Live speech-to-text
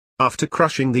After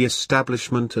crushing the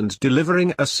establishment and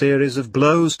delivering a series of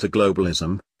blows to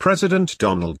globalism, President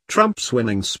Donald Trump's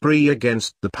winning spree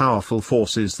against the powerful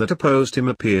forces that opposed him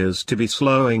appears to be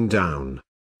slowing down.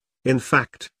 In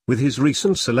fact, with his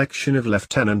recent selection of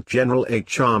Lieutenant General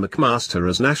H.R. McMaster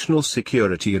as National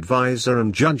Security Advisor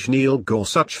and Judge Neil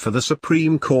Gorsuch for the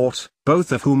Supreme Court,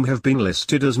 both of whom have been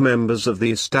listed as members of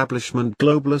the establishment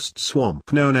globalist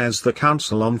swamp known as the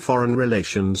Council on Foreign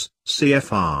Relations,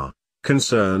 CFR,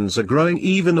 concerns are growing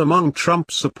even among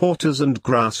Trump supporters and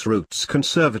grassroots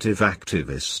conservative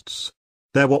activists.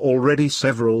 There were already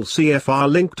several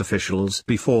CFR-linked officials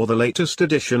before the latest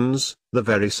additions, the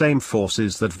very same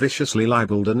forces that viciously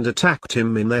libeled and attacked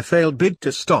him in their failed bid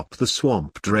to stop the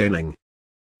swamp draining.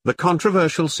 The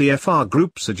controversial CFR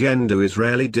group's agenda is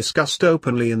rarely discussed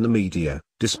openly in the media,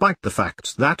 despite the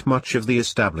fact that much of the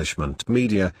establishment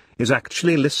media is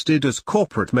actually listed as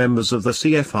corporate members of the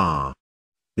CFR.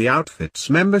 The outfit's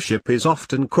membership is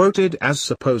often quoted as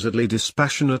supposedly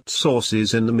dispassionate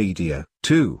sources in the media,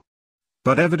 too.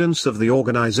 But evidence of the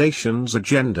organization's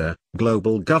agenda,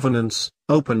 global governance,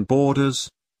 open borders,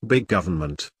 big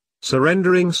government,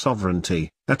 surrendering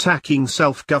sovereignty, attacking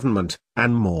self-government,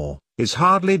 and more, is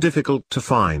hardly difficult to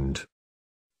find.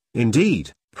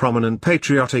 Indeed, prominent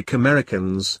patriotic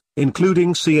Americans,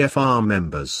 including CFR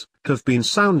members, have been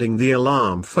sounding the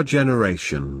alarm for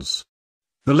generations.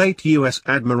 The late U.S.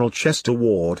 Admiral Chester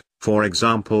Ward, for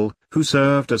example, who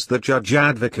served as the judge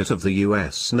advocate of the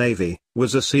U.S. Navy,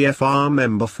 was a CFR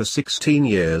member for 16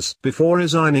 years before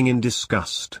resigning in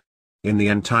disgust. In the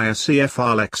entire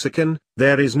CFR lexicon,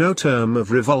 there is no term of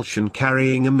revulsion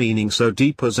carrying a meaning so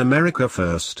deep as America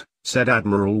First, said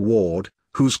Admiral Ward,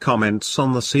 whose comments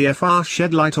on the CFR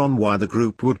shed light on why the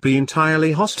group would be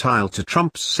entirely hostile to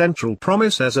Trump's central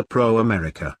promise as a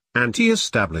pro-America,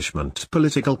 anti-establishment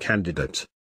political candidate.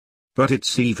 But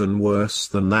it's even worse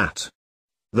than that.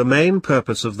 The main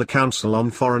purpose of the Council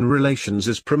on Foreign Relations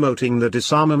is promoting the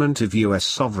disarmament of U.S.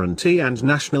 sovereignty and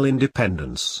national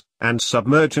independence, and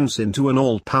submergence into an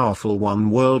all-powerful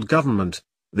one-world government,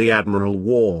 the Admiral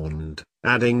warned,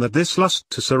 adding that this lust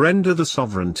to surrender the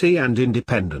sovereignty and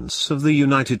independence of the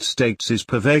United States is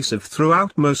pervasive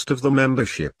throughout most of the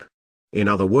membership. In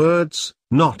other words,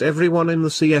 not everyone in the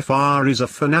CFR is a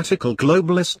fanatical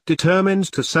globalist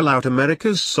determined to sell out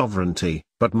America's sovereignty,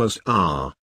 but most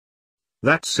are.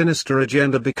 That sinister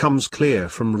agenda becomes clear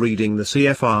from reading the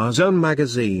CFR's own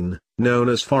magazine, known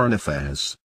as Foreign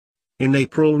Affairs. In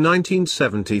April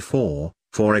 1974,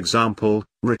 for example,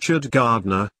 Richard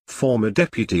Gardner, former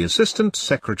Deputy Assistant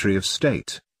Secretary of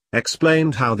State,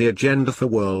 explained how the agenda for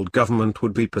world government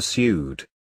would be pursued.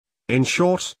 In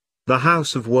short, the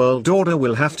House of World Order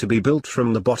will have to be built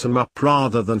from the bottom up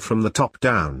rather than from the top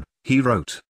down, he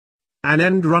wrote. An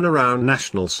end run around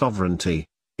national sovereignty,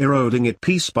 eroding it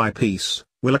piece by piece,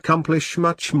 will accomplish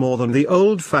much more than the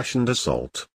old-fashioned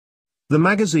assault. The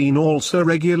magazine also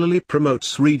regularly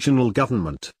promotes regional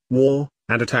government, war,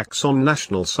 and attacks on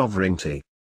national sovereignty.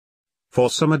 For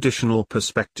some additional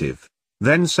perspective,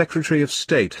 then Secretary of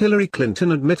State Hillary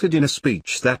Clinton admitted in a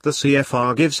speech that the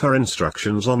CFR gives her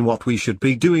instructions on what we should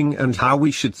be doing and how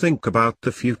we should think about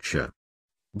the future.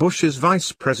 Bush's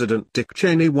Vice President Dick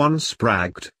Cheney once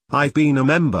bragged, "I've been a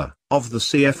member of the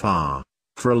CFR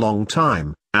for a long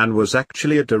time, and was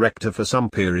actually a director for some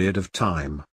period of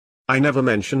time. I never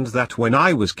mentioned that when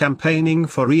I was campaigning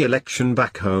for re-election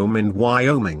back home in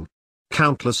Wyoming."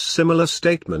 Countless similar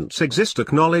statements exist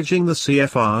acknowledging the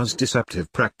CFR's deceptive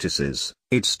practices,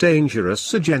 its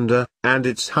dangerous agenda, and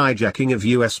its hijacking of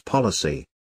U.S. policy.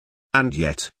 And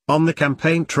yet, on the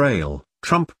campaign trail,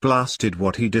 Trump blasted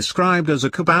what he described as a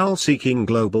cabal-seeking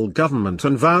global government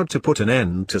and vowed to put an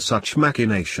end to such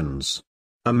machinations.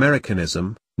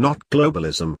 Americanism, not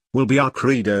globalism, will be our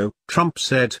credo, Trump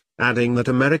said, adding that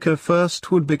America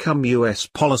First would become U.S.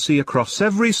 policy across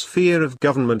every sphere of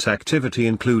government activity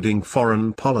including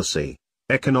foreign policy,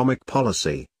 economic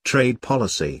policy, trade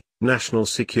policy, national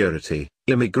security,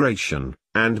 immigration,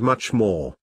 and much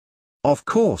more. Of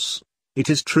course,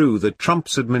 it is true that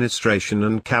Trump's administration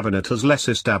and cabinet has less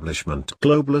establishment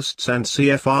globalists and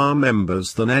CFR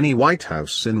members than any White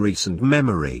House in recent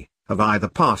memory, of either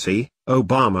party.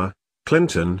 Obama,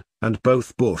 Clinton, and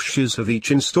both Bushes have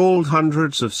each installed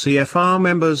hundreds of CFR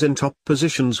members in top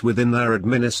positions within their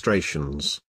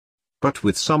administrations. But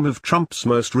with some of Trump's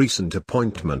most recent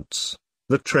appointments,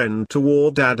 the trend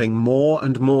toward adding more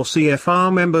and more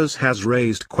CFR members has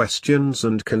raised questions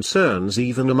and concerns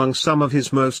even among some of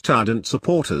his most ardent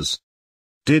supporters.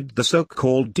 Did the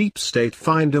so-called deep state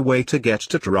find a way to get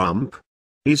to Trump?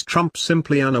 Is Trump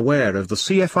simply unaware of the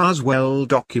CFR's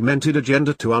well-documented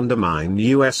agenda to undermine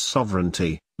U.S.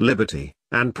 sovereignty, liberty,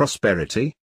 and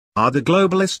prosperity? Are the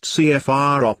globalist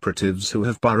CFR operatives who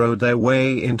have burrowed their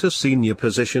way into senior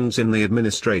positions in the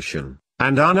administration,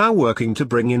 and are now working to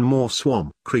bring in more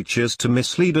swamp creatures to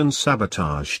mislead and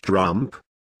sabotage Trump?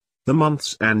 The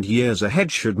months and years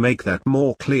ahead should make that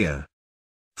more clear.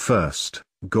 First,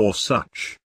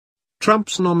 Gorsuch.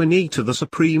 Trump's nominee to the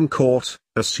Supreme Court,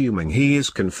 assuming he is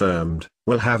confirmed,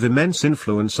 will have immense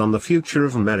influence on the future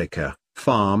of America,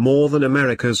 far more than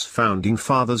America's founding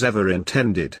fathers ever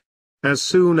intended. As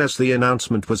soon as the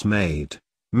announcement was made,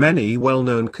 many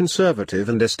well-known conservative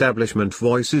and establishment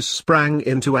voices sprang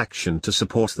into action to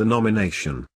support the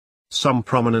nomination. Some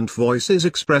prominent voices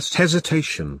expressed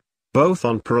hesitation, both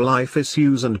on pro-life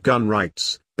issues and gun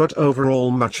rights, but overall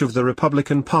much of the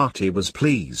Republican Party was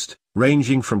pleased,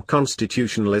 ranging from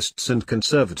constitutionalists and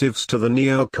conservatives to the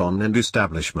neocon and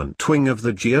establishment wing of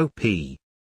the GOP.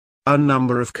 A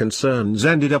number of concerns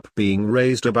ended up being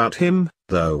raised about him,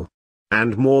 though.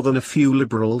 And more than a few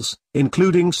liberals,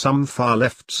 including some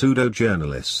far-left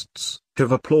pseudo-journalists,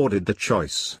 have applauded the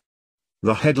choice.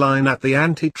 The headline at the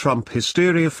anti-Trump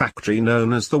hysteria factory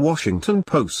known as the Washington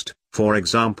Post, for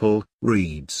example,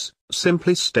 reads,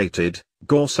 simply stated,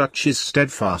 Gorsuch is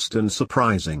steadfast and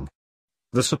surprising.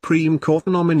 The Supreme Court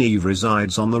nominee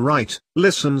resides on the right,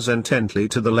 listens intently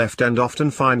to the left and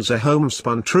often finds a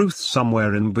homespun truth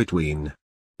somewhere in between.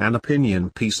 An opinion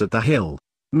piece at The Hill,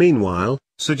 meanwhile,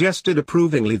 suggested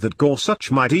approvingly that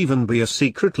Gorsuch might even be a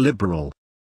secret liberal.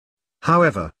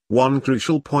 However, one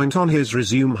crucial point on his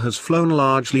resume has flown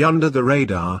largely under the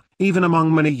radar, even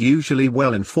among many usually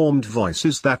well-informed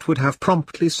voices that would have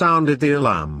promptly sounded the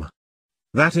alarm.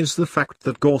 That is the fact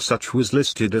that Gorsuch was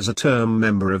listed as a term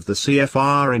member of the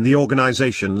CFR in the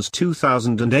organization's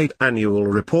 2008 annual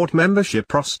report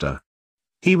membership roster.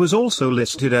 He was also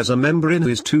listed as a member in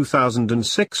his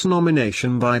 2006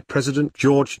 nomination by President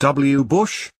George W.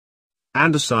 Bush.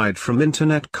 And aside from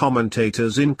internet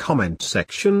commentators in comment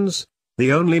sections,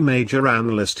 the only major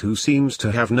analyst who seems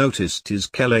to have noticed is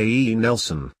Kelly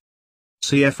Nelson.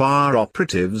 CFR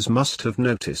operatives must have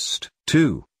noticed,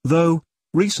 too, though,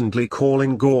 recently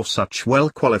calling Gorsuch well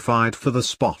qualified for the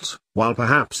spot, while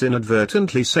perhaps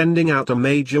inadvertently sending out a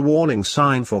major warning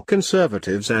sign for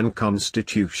conservatives and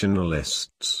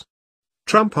constitutionalists.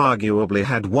 Trump arguably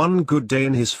had one good day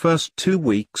in his first 2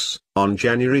 weeks, on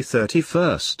January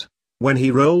 31st, when he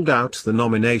rolled out the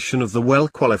nomination of the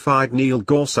well-qualified Neil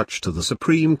Gorsuch to the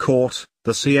Supreme Court.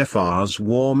 The CFR's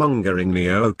warmongering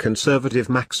neoconservative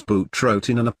Max Boot wrote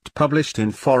in an op-ed published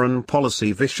in Foreign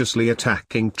Policy viciously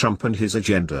attacking Trump and his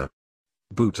agenda.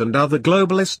 Boot and other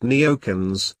globalist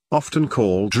neocons, often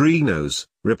called Rhinos,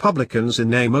 Republicans in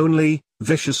name only,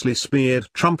 viciously smeared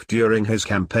Trump during his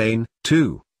campaign,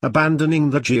 too,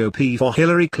 abandoning the GOP for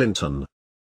Hillary Clinton.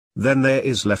 Then there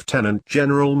is Lieutenant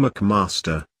General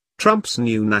McMaster, Trump's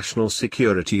new national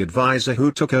security advisor,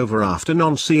 who took over after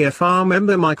non-CFR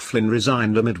member Mike Flynn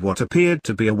resigned amid what appeared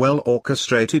to be a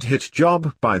well-orchestrated hit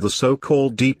job by the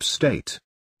so-called deep state.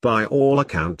 By all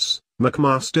accounts,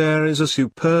 McMaster is a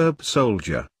superb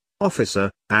soldier,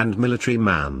 officer, and military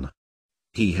man.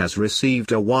 He has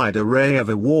received a wide array of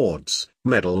awards,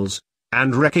 medals,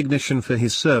 and recognition for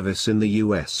his service in the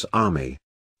U.S. Army.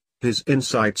 His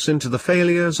insights into the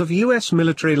failures of U.S.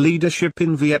 military leadership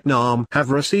in Vietnam have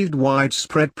received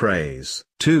widespread praise,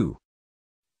 too.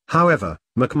 However,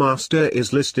 McMaster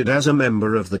is listed as a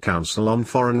member of the Council on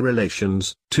Foreign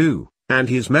Relations, too, and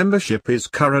his membership is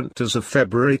current as of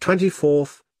February 24,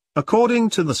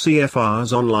 according to the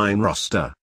CFR's online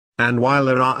roster. And while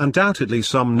there are undoubtedly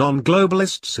some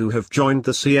non-globalists who have joined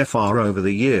the CFR over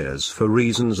the years for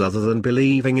reasons other than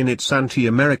believing in its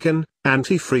anti-American,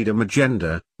 anti-freedom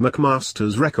agenda,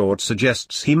 McMaster's record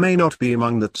suggests he may not be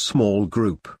among that small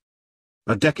group.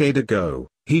 A decade ago,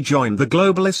 he joined the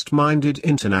globalist-minded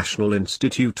International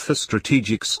Institute for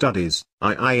Strategic Studies,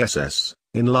 IISS,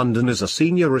 in London as a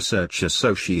senior research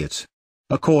associate.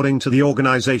 According to the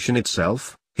organization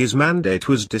itself, his mandate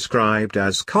was described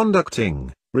as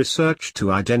conducting research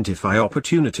to identify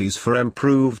opportunities for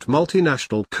improved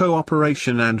multinational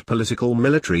cooperation and political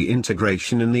military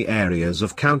integration in the areas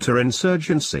of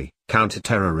counterinsurgency,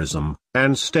 counterterrorism,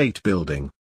 and state building.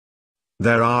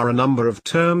 There are a number of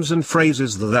terms and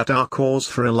phrases that are cause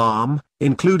for alarm,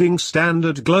 including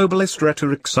standard globalist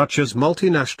rhetoric such as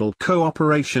multinational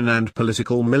cooperation and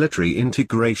political military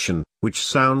integration, which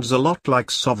sounds a lot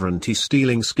like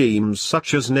sovereignty-stealing schemes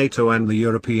such as NATO and the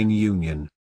European Union.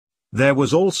 There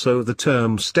was also the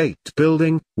term state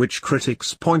building, which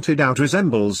critics pointed out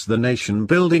resembles the nation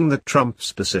building that Trump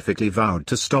specifically vowed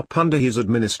to stop under his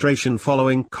administration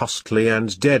following costly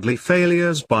and deadly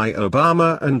failures by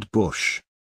Obama and Bush.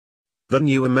 The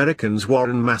New American's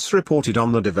Warren Mass reported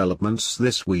on the developments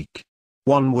this week.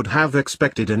 One would have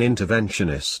expected an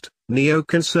interventionist,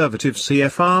 neoconservative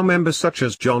CFR member such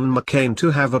as John McCain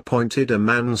to have appointed a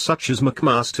man such as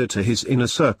McMaster to his inner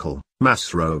circle,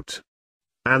 Mass wrote.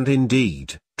 And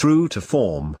indeed, true to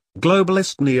form,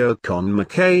 globalist neocon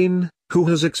McCain, who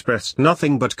has expressed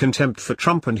nothing but contempt for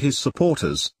Trump and his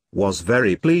supporters, was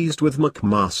very pleased with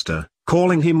McMaster,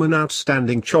 calling him an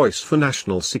outstanding choice for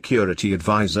National Security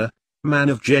Advisor, man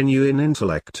of genuine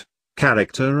intellect,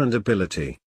 character and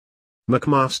ability.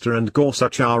 McMaster and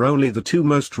Gorsuch are only the two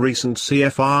most recent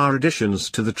CFR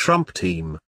additions to the Trump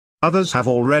team. Others have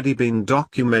already been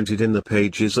documented in the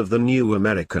pages of the New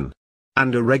American.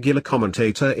 And a regular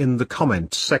commentator in the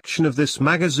comments section of this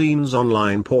magazine's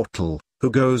online portal, who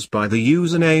goes by the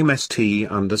username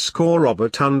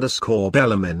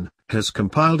st_Robert_Bellarmine, has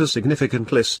compiled a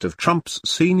significant list of Trump's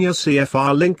senior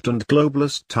CFR-linked and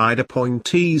globalist-tied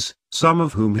appointees, some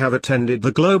of whom have attended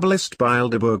the globalist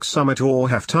Bilderberg Summit or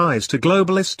have ties to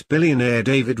globalist billionaire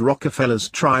David Rockefeller's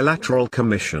Trilateral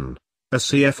Commission, a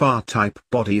CFR-type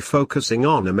body focusing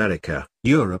on America,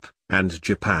 Europe, and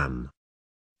Japan.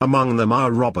 Among them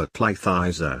are Robert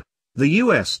Lighthizer, the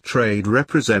U.S. Trade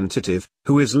Representative,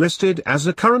 who is listed as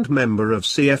a current member of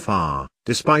CFR,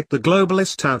 despite the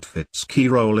globalist outfit's key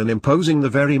role in imposing the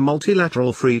very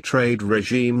multilateral free trade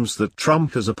regimes that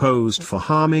Trump has opposed for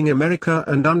harming America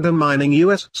and undermining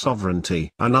U.S. sovereignty.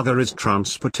 Another is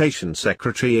Transportation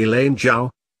Secretary Elaine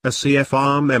Chao, a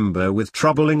CFR member with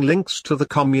troubling links to the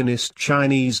communist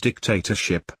Chinese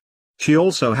dictatorship. She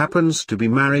also happens to be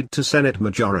married to Senate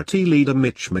Majority Leader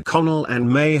Mitch McConnell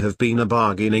and may have been a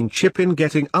bargaining chip in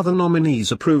getting other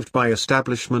nominees approved by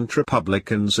establishment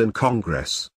Republicans in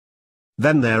Congress.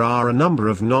 Then there are a number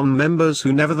of non-members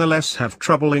who nevertheless have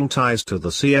troubling ties to the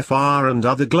CFR and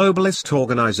other globalist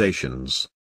organizations.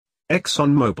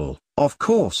 ExxonMobil, of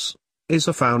course, is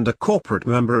a founder corporate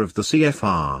member of the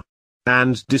CFR.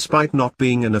 And despite not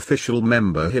being an official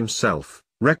member himself,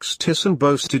 Rex Tillerson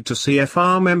boasted to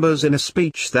CFR members in a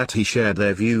speech that he shared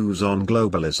their views on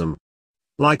globalism.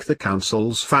 Like the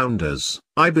Council's founders,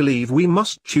 I believe we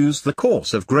must choose the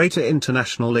course of greater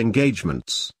international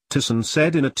engagements, Tillerson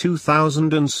said in a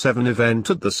 2007 event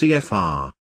at the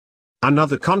CFR.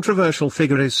 Another controversial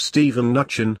figure is Steven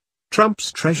Mnuchin,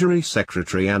 Trump's Treasury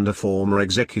Secretary and a former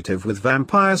executive with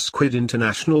Vampire Squid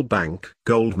International Bank,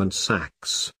 Goldman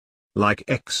Sachs. Like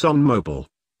ExxonMobil,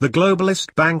 the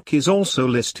globalist bank is also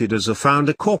listed as a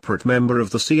founder corporate member of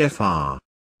the CFR.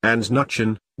 And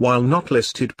Mnuchin, while not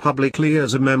listed publicly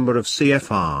as a member of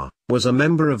CFR, was a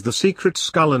member of the secret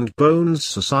Skull and Bones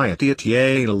Society at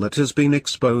Yale that has been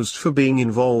exposed for being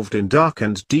involved in dark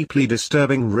and deeply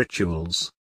disturbing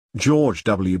rituals. George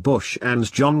W. Bush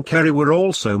and John Kerry were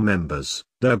also members,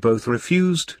 though both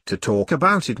refused to talk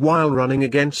about it while running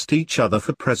against each other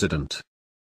for president.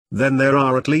 Then there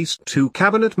are at least 2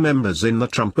 cabinet members in the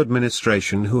Trump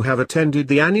administration who have attended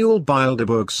the annual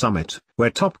Bilderberg Summit, where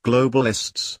top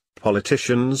globalists,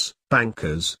 politicians,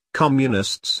 bankers,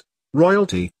 communists,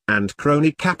 royalty, and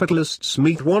crony capitalists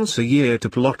meet once a year to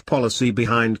plot policy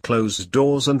behind closed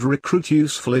doors and recruit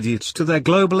useful idiots to their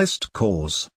globalist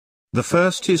cause. The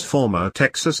first is former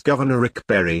Texas Governor Rick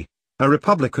Perry, a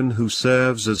Republican who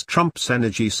serves as Trump's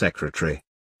energy secretary.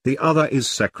 The other is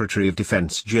Secretary of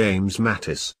Defense James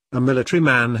Mattis, a military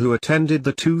man who attended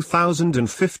the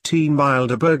 2015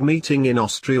 Bilderberg meeting in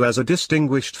Austria as a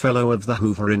distinguished fellow of the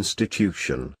Hoover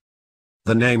Institution.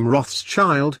 The name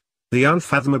Rothschild, the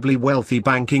unfathomably wealthy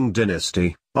banking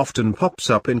dynasty, often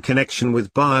pops up in connection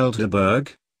with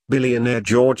Bilderberg, billionaire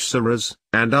George Soros,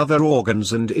 and other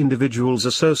organs and individuals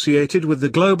associated with the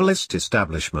globalist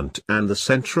establishment and the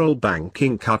central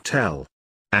banking cartel.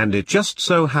 And it just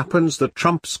so happens that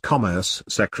Trump's Commerce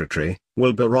Secretary,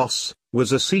 Wilbur Ross,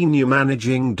 was a senior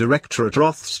managing director at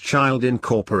Rothschild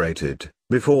Incorporated,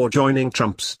 before joining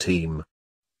Trump's team.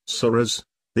 Soros,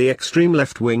 the extreme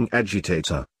left-wing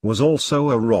agitator, was also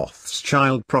a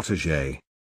Rothschild protégé.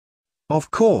 Of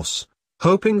course,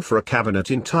 hoping for a cabinet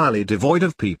entirely devoid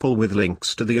of people with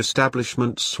links to the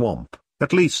establishment swamp,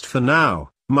 at least for now,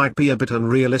 might be a bit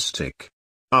unrealistic.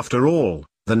 After all,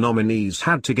 the nominees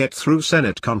had to get through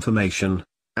Senate confirmation,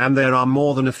 and there are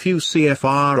more than a few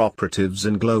CFR operatives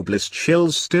and globalist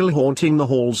shills still haunting the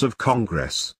halls of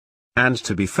Congress. And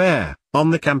to be fair, on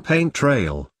the campaign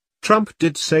trail, Trump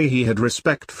did say he had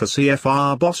respect for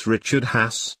CFR boss Richard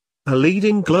Haass, a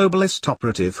leading globalist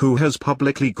operative who has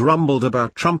publicly grumbled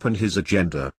about Trump and his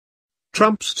agenda.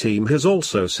 Trump's team has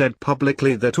also said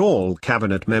publicly that all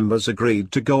cabinet members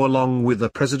agreed to go along with the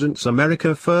president's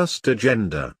America First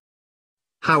agenda.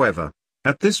 However,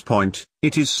 At this point,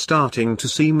 it is starting to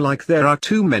seem like there are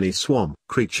too many swamp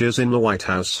creatures in the White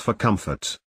House for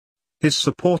comfort. His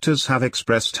supporters have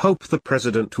expressed hope the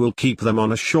president will keep them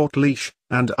on a short leash,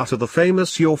 and utter the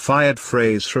famous "you're fired"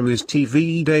 phrase from his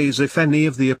TV days if any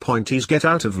of the appointees get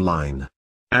out of line.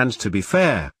 And to be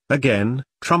fair, again,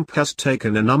 Trump has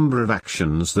taken a number of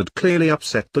actions that clearly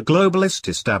upset the globalist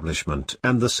establishment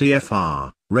and the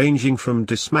CFR, ranging from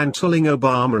dismantling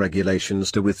Obama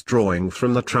regulations to withdrawing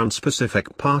from the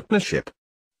Trans-Pacific Partnership.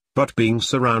 But being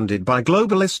surrounded by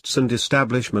globalists and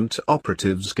establishment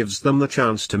operatives gives them the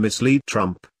chance to mislead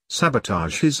Trump,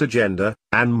 sabotage his agenda,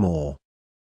 and more.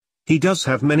 He does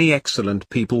have many excellent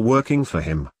people working for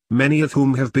him, many of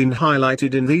whom have been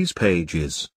highlighted in these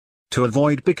pages. To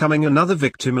avoid becoming another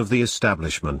victim of the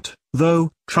establishment, though,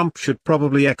 Trump should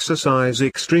probably exercise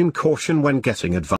extreme caution when getting advice.